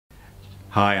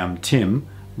Hi, I'm Tim.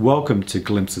 Welcome to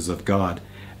Glimpses of God.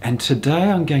 And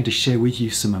today I'm going to share with you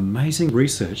some amazing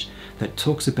research that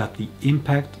talks about the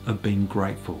impact of being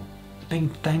grateful, being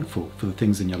thankful for the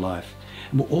things in your life.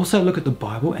 And we'll also look at the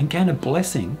Bible and gain a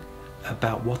blessing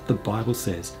about what the Bible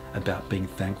says about being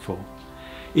thankful.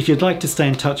 If you'd like to stay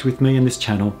in touch with me in this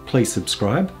channel, please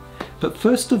subscribe. But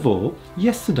first of all,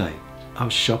 yesterday I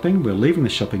was shopping, we're leaving the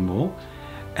shopping mall,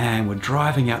 and we're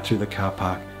driving out through the car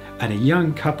park, and a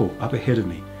young couple up ahead of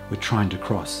me were trying to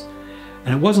cross.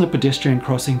 And it wasn't a pedestrian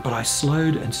crossing, but I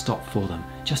slowed and stopped for them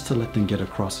just to let them get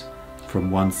across from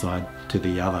one side to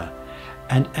the other.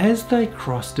 And as they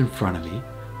crossed in front of me,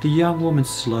 the young woman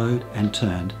slowed and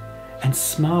turned and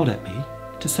smiled at me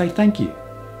to say thank you.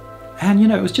 And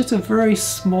it was just a very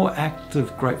small act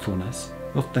of gratefulness,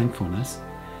 of thankfulness,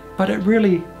 but it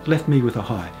really left me with a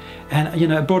high. And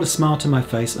it brought a smile to my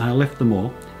face, and I left the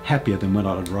mall happier than when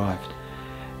I'd arrived.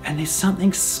 And there's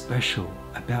something special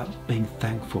about being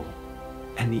thankful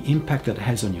and the impact that it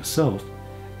has on yourself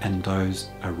and those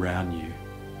around you.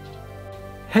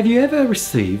 Have you ever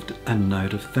received a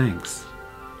note of thanks?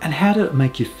 And how did it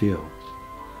make you feel?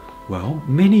 Well,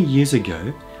 many years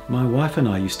ago, my wife and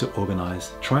I used to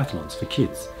organise triathlons for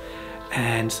kids.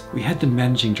 And we had the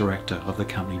managing director of the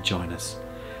company join us.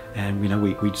 And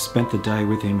we spent the day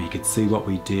with him. He could see what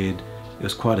we did. It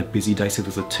was quite a busy day, so there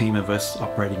was a team of us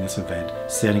operating this event,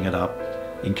 setting it up,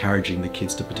 encouraging the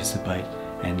kids to participate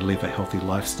and live a healthy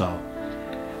lifestyle.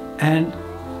 And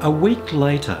a week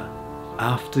later,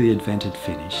 after the event had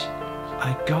finished,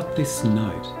 I got this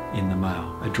note in the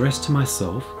mail addressed to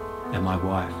myself and my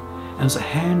wife. And it was a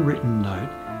handwritten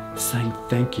note saying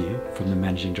thank you from the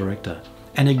managing director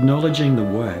and acknowledging the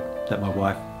work that my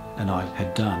wife and I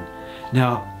had done.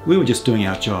 Now, we were just doing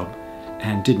our job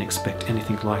and didn't expect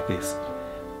anything like this.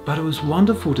 But it was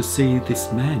wonderful to see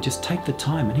this man just take the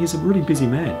time, and he's a really busy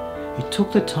man. He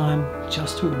took the time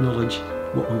just to acknowledge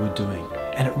what we were doing,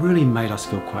 and it really made us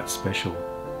feel quite special.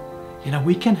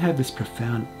 We can have this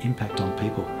profound impact on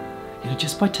people,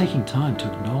 just by taking time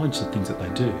to acknowledge the things that they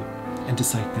do and to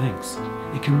say thanks.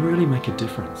 It can really make a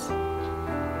difference.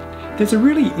 There's a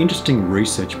really interesting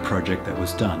research project that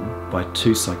was done by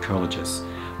two psychologists,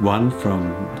 one from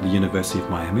the University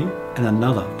of Miami and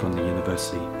another from the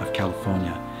University of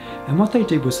California. And what they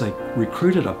did was they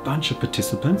recruited a bunch of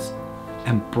participants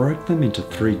and broke them into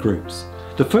three groups.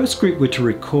 The first group were to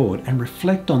record and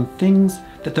reflect on things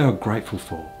that they were grateful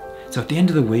for. So at the end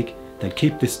of the week, they'd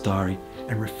keep this diary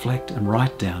and reflect and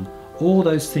write down all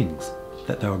those things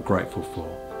that they were grateful for.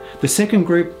 The second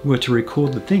group were to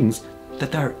record the things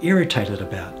that they were irritated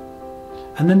about.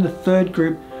 And then the third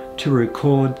group to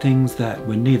record things that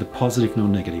were neither positive nor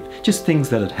negative, just things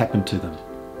that had happened to them.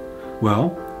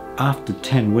 Well, after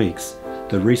 10 weeks,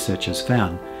 the researchers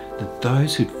found that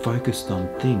those who'd focused on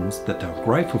things that they were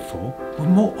grateful for were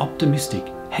more optimistic,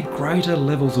 had greater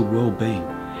levels of well-being,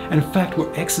 and in fact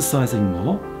were exercising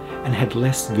more and had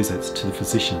less visits to the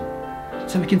physician.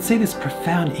 So we can see this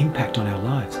profound impact on our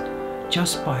lives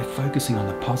just by focusing on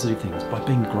the positive things, by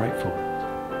being grateful.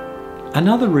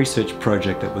 Another research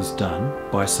project that was done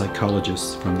by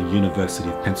psychologists from the University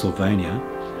of Pennsylvania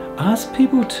asked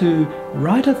people to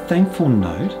write a thankful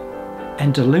note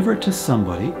and deliver it to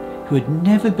somebody who had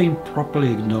never been properly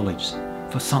acknowledged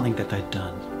for something that they'd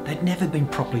done. They'd never been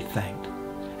properly thanked,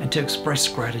 and to express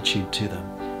gratitude to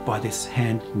them by this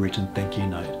handwritten thank you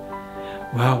note.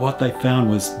 Well, what they found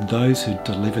was those who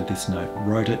delivered this note,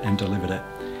 wrote it and delivered it,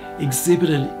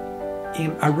 exhibited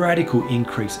a radical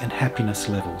increase in happiness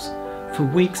levels for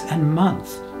weeks and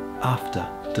months after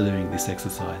delivering this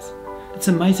exercise. It's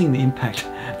amazing the impact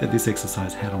that this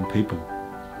exercise had on people.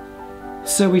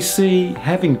 So we see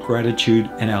having gratitude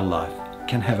in our life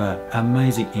can have an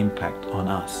amazing impact on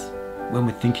us when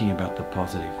we're thinking about the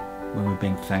positive, when we're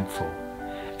being thankful.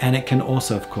 And it can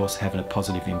also, of course, have a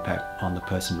positive impact on the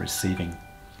person receiving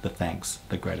the thanks,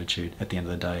 the gratitude at the end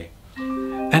of the day.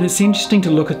 And it's interesting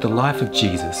to look at the life of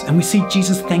Jesus, and we see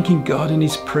Jesus thanking God in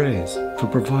his prayers for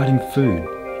providing food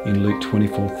in Luke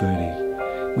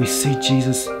 24:30. We see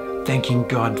Jesus thanking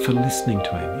God for listening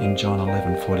to him in John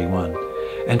 11:41,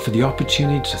 and for the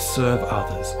opportunity to serve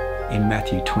others in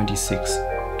Matthew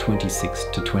 26:26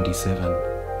 to 27.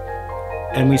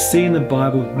 And we see in the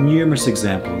Bible numerous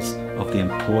examples of the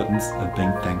importance of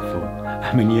being thankful.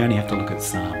 I mean, you only have to look at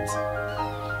Psalms.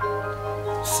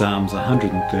 Psalms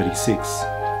 136.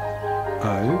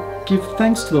 Oh, give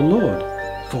thanks to the Lord,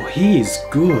 for he is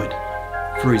good,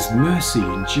 for his mercy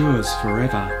endures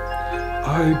forever.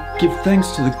 Oh, give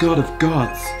thanks to the God of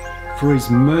gods, for his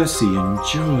mercy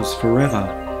endures forever.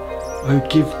 Oh,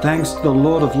 give thanks to the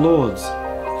Lord of lords,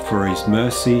 for his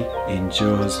mercy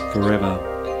endures forever.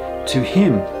 To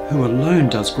him who alone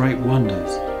does great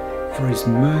wonders, for his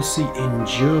mercy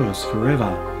endures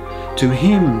forever. To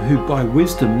him who by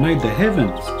wisdom made the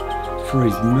heavens, for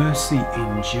his mercy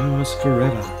endures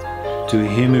forever. To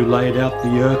him who laid out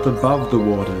the earth above the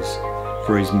waters,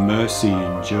 for his mercy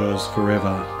endures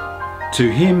forever.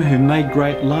 To him who made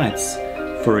great lights,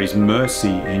 for his mercy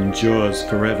endures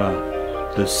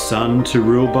forever. The sun to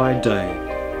rule by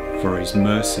day, for his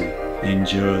mercy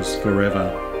endures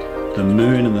forever. The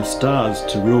moon and the stars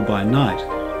to rule by night,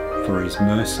 for his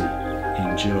mercy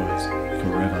endures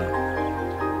forever.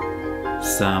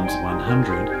 Psalms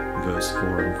 100, verse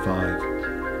 4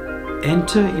 and 5.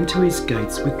 Enter into his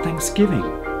gates with thanksgiving,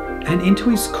 and into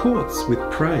his courts with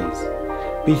praise.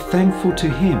 Be thankful to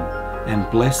him,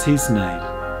 and bless his name.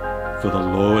 For the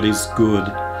Lord is good,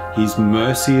 his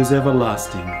mercy is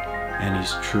everlasting, and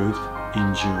his truth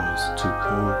endures to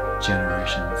all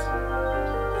generations.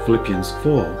 Philippians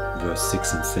 4, verse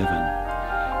 6 and 7.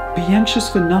 Be anxious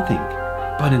for nothing,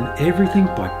 but in everything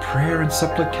by prayer and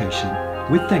supplication,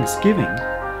 with thanksgiving,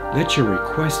 let your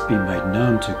requests be made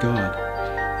known to God,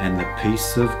 and the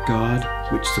peace of God,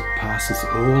 which surpasses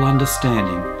all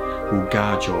understanding, will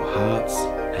guard your hearts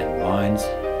and minds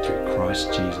through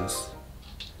Christ Jesus.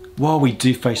 While we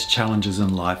do face challenges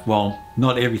in life, while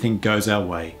not everything goes our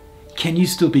way, can you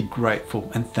still be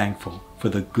grateful and thankful for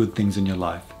the good things in your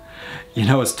life? You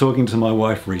know, I was talking to my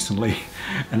wife recently,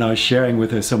 and I was sharing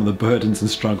with her some of the burdens and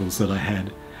struggles that I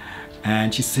had.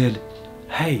 And she said,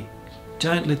 hey,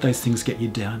 don't let those things get you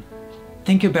down.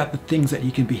 Think about the things that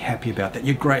you can be happy about, that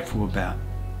you're grateful about.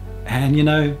 And you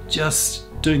know, just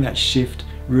doing that shift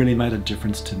really made a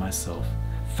difference to myself,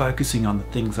 focusing on the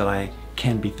things that I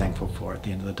can be thankful for at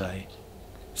the end of the day.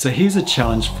 So here's a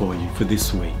challenge for you for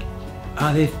this week.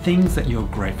 Are there things that you're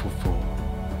grateful for?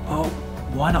 Oh,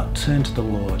 why not turn to the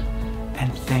Lord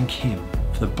and thank him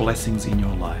for the blessings in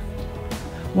your life?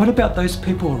 What about those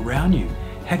people around you?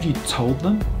 Have you told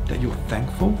them that you're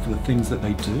thankful for the things that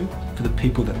they do, for the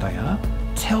people that they are?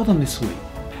 Tell them this week.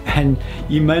 And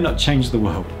you may not change the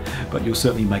world, but you'll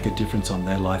certainly make a difference on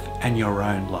their life and your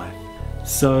own life.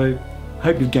 So,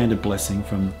 hope you've gained a blessing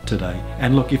from today.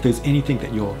 And look, if there's anything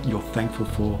that you're thankful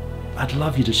for, I'd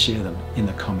love you to share them in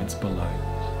the comments below.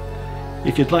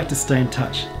 If you'd like to stay in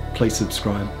touch, please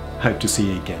subscribe. Hope to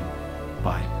see you again.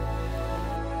 Bye.